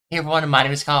Hey everyone, my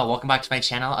name is Kyle. Welcome back to my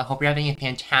channel. I hope you're having a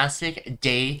fantastic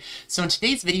day. So in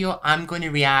today's video, I'm going to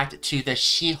react to the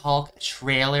She-Hulk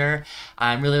trailer.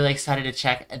 I'm really excited to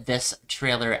check this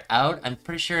trailer out. I'm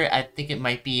pretty sure, I think it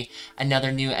might be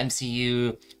another new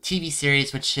MCU TV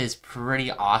series, which is pretty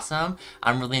awesome.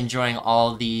 I'm really enjoying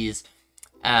all these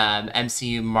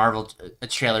MCU Marvel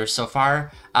trailers so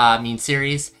far.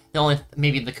 Series. The only,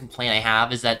 maybe the complaint I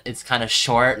have is that it's kind of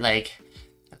short,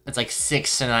 it's like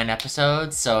 6 to 9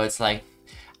 episodes, so it's like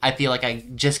I feel like I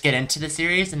just get into the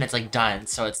series and it's like done.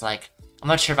 So it's like I'm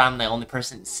not sure if I'm the only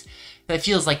person that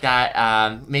feels like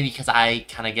that. Maybe because I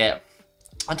kind of get,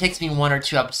 it takes me 1 or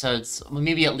 2 episodes,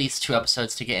 maybe at least 2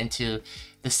 episodes to get into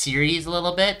the series a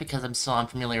little bit because I'm still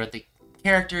unfamiliar with the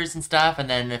characters and stuff. And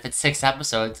then if it's 6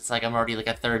 episodes, it's like I'm already like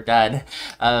a third done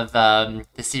of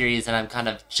the series, and I'm kind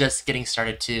of just getting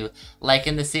started to like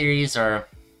in the series, or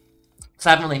so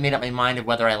I haven't really made up my mind of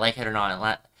whether I like it or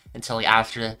not until like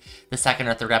after the 2nd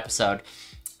or 3rd episode.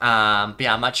 But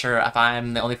yeah, I'm not sure if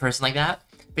I'm the only person like that.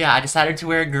 But yeah, I decided to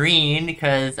wear green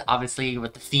because obviously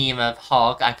with the theme of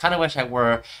Hulk, I kind of wish I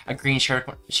wore a green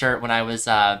shirt when I was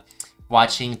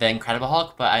watching The Incredible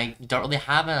Hulk, but I don't really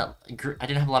have I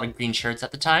didn't have a lot of green shirts at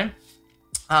the time.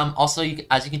 Also,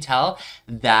 as you can tell,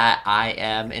 that I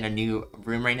am in a new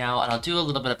room right now, and I'll do a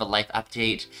little bit of a life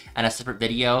update and a separate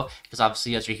video, because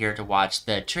obviously you guys are here to watch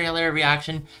the trailer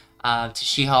reaction to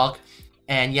She-Hulk.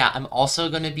 And yeah, I'm also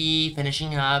going to be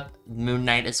finishing up Moon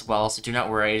Knight as well, so do not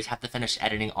worry, I just have to finish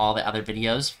editing all the other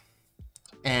videos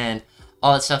and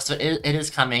all that stuff, so it is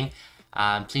coming.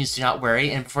 Please do not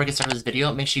worry, and before I get started with this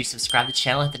video, make sure you subscribe to the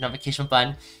channel, hit the notification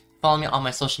button, follow me on all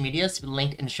my social medias, to be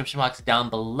linked in the description box down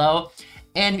below.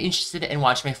 And if you're interested in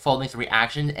watching my full-length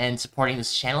reaction and supporting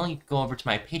this channel, you can go over to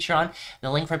my Patreon. The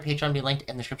link for Patreon will be linked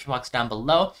in the description box down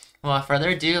below. Without further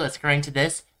ado, let's get right into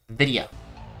this video.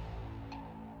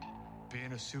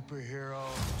 Being a superhero.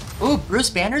 Ooh, Bruce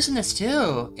Banner's in this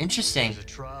too. Interesting. Is a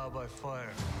trial by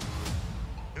fire.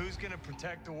 Who's gonna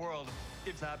protect the world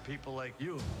if not people like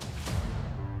you?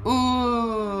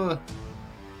 Ooh,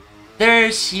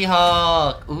 there's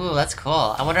She-Hulk. Ooh, that's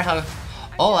cool. I wonder how.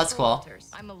 Oh, that's cool.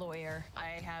 I'm a lawyer.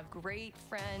 I have great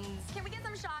friends. Can we get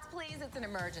some shots, please? It's an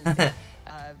emergency.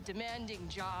 Demanding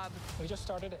job. We just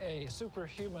started a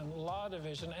superhuman law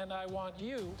division, and I want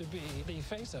you to be the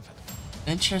face of it.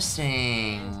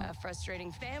 Interesting. A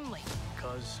frustrating family.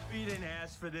 Cause you didn't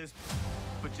ask for this,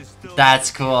 but you still.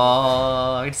 That's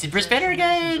cool. We get to see Bruce Banner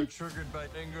again. Triggered by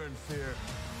anger and fear.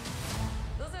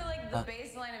 Those are like the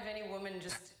baseline of any woman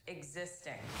just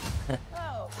existing.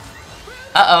 Oh.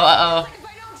 Uh-oh. Like if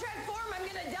I don't transform, I'm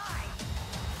gonna die.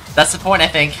 That's the point, I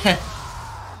think.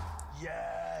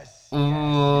 Yes.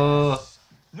 Ooh. Yes.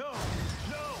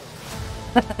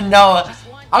 No. No.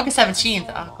 August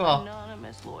 17th. Oh, cool.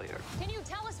 Anonymous lawyer. Can you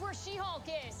tell us where She-Hulk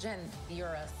is? Jen, you're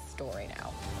a story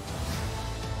now.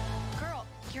 Girl,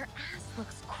 your ass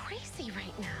looks crazy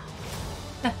right now.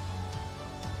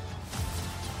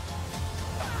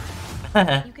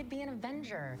 You could be an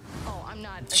Avenger. Oh, I'm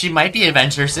not. She might be an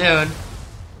Avenger soon.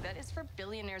 That is for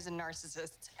billionaires and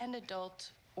narcissists and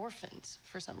adult orphans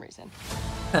for some reason.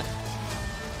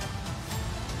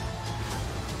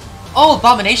 Oh,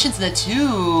 Abomination's in it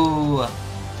too.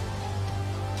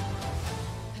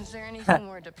 Is there anything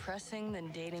more depressing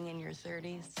than dating in your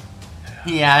 30s?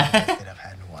 Yeah. That I've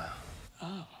had in a while.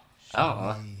 Oh,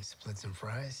 Oh. Split some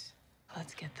fries.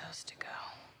 let's get those to go.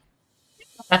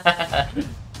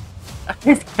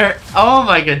 Oh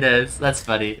my goodness, that's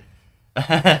funny.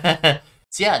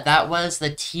 So yeah, that was the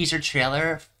teaser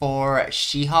trailer for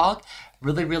She-Hulk.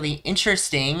 Really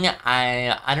interesting.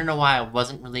 I don't know why I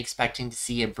wasn't really expecting to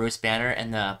see a Bruce Banner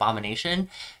and the Abomination.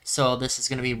 So this is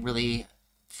gonna be really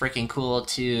freaking cool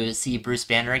to see Bruce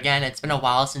Banner again. It's been a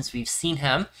while since we've seen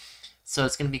him, so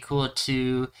it's gonna be cool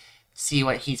to see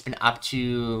what he's been up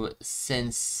to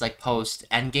since like post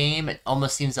Endgame. It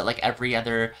almost seems that like every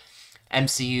other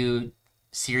MCU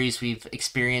series we've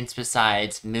experienced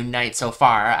besides Moon Knight so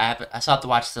far, I still have to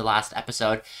watch the last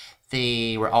episode.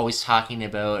 They were always talking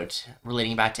about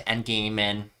relating back to Endgame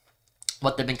and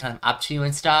what they've been kind of up to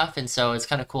and stuff, and so it's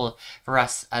kind of cool for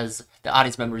us as the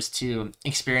audience members to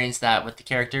experience that with the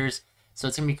characters. So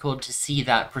it's gonna be cool to see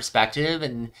that perspective,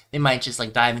 and they might just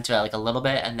like dive into it like a little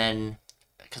bit, and then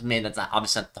because maybe that's not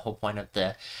obviously not the whole point of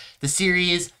the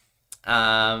series.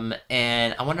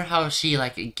 And I wonder how she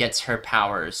like gets her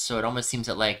powers. So it almost seems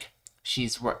that like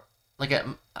she's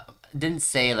didn't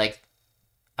say like,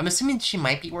 I'm assuming she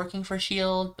might be working for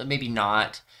Shield, but maybe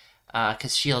not,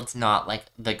 because Shield's not like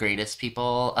the greatest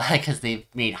people, because they've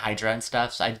made Hydra and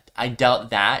stuff. So I doubt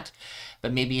that,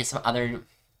 but maybe some other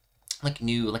like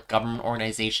new like government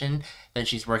organization that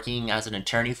she's working as an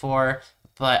attorney for.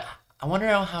 But I wonder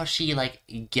how she like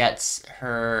gets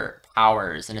her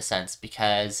powers in a sense,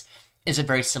 because is it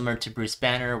very similar to Bruce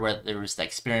Banner where there was the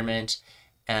experiment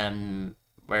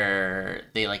where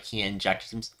they like he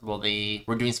injected him, well they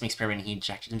were doing some experiment and he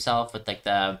injected himself with like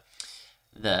the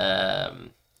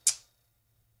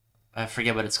I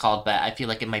forget what it's called, but I feel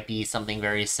like it might be something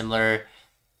very similar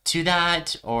to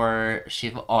that, or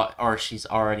she's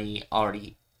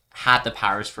already had the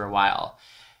powers for a while,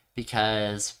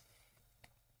 because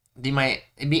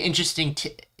it'd be interesting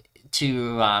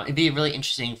it'd be really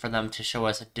interesting for them to show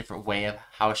us a different way of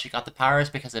how she got the powers,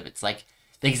 because if it's like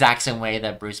the exact same way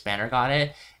that Bruce Banner got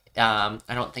it, I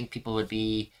don't think people would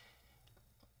be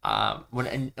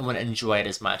wouldn't enjoy it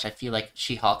as much. I feel like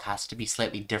She-Hulk has to be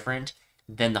slightly different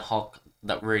than the Hulk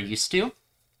that we're used to.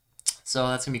 So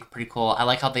that's gonna be pretty cool. I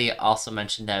like how they also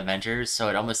mentioned the Avengers, so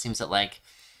it almost seems that like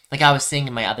I was saying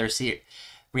in my other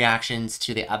reactions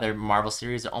to the other Marvel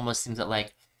series, it almost seems that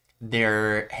like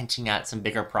they're hinting at some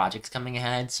bigger projects coming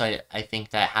ahead. So I think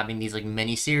that having these like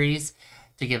mini series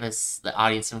to give us the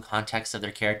audience some context of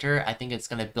their character, I think it's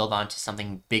gonna build on to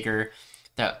something bigger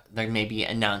that they're maybe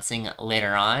announcing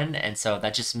later on, and so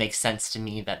that just makes sense to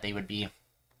me that they would be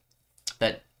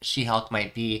that She-Hulk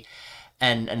might be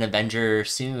an Avenger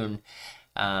soon,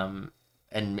 and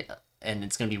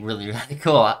it's gonna be really really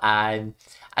cool. I'm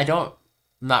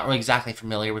not really exactly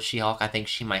familiar with She-Hulk. I think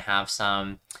she might have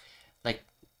some like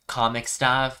comic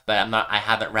stuff, but I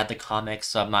haven't read the comics,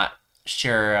 so I'm not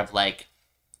sure of like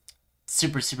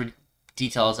super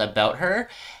details about her.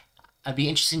 It'd be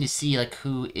interesting to see like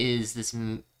who is this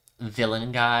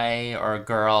villain guy or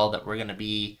girl that we're gonna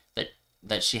be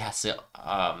that she has to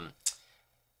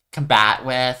combat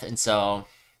with, and so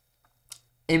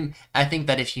I think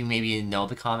that if you maybe know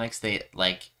the comics, they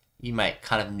like you might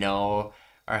kind of know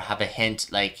or have a hint,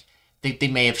 like they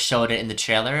may have showed it in the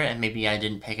trailer and maybe I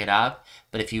didn't pick it up,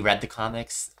 but if you read the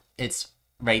comics, it's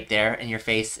right there in your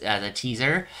face as a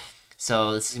teaser.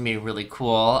 So this is gonna be really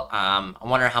cool. I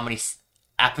wonder how many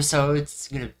episodes it's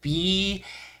gonna be,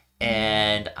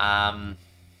 and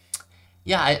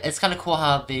yeah, it's kind of cool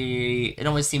how it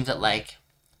always seems that like,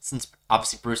 since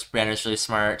obviously Bruce Banner is really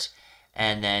smart,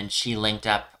 and then she linked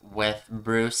up with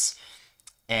Bruce,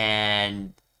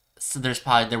 and so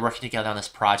they're working together on this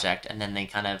project, and then they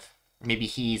kind of maybe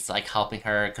he's like helping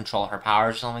her control her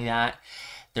powers or something like that.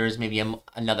 There's maybe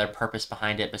another purpose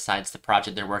behind it besides the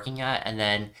project they're working at, and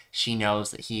then she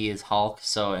knows that he is Hulk,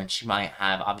 so and she might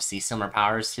have obviously similar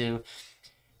powers to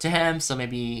him, so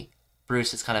maybe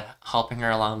Bruce is kind of helping her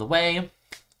along the way,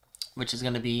 which is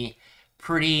going to be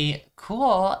pretty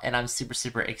cool, and I'm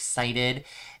super excited.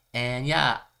 And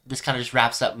yeah, this kind of just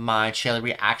wraps up my trailer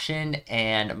reaction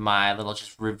and my little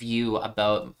just review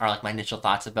about, or like my initial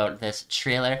thoughts about this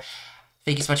trailer.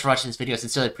 Thank you so much for watching this video.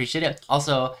 Sincerely appreciate it.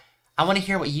 Also, I want to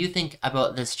hear what you think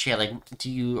about this trailer. Like, are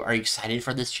you excited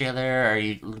for this trailer? Are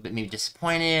you a little bit maybe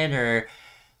disappointed, or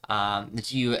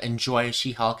do you enjoy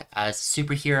She-Hulk as a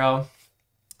superhero?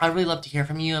 I'd really love to hear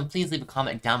from you, and please leave a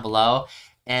comment down below.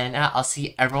 And I'll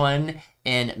see everyone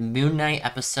in Moon Knight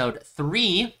episode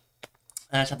 3.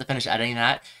 I just have to finish editing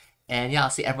that. And yeah, I'll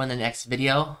see everyone in the next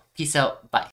video. Peace out. Bye.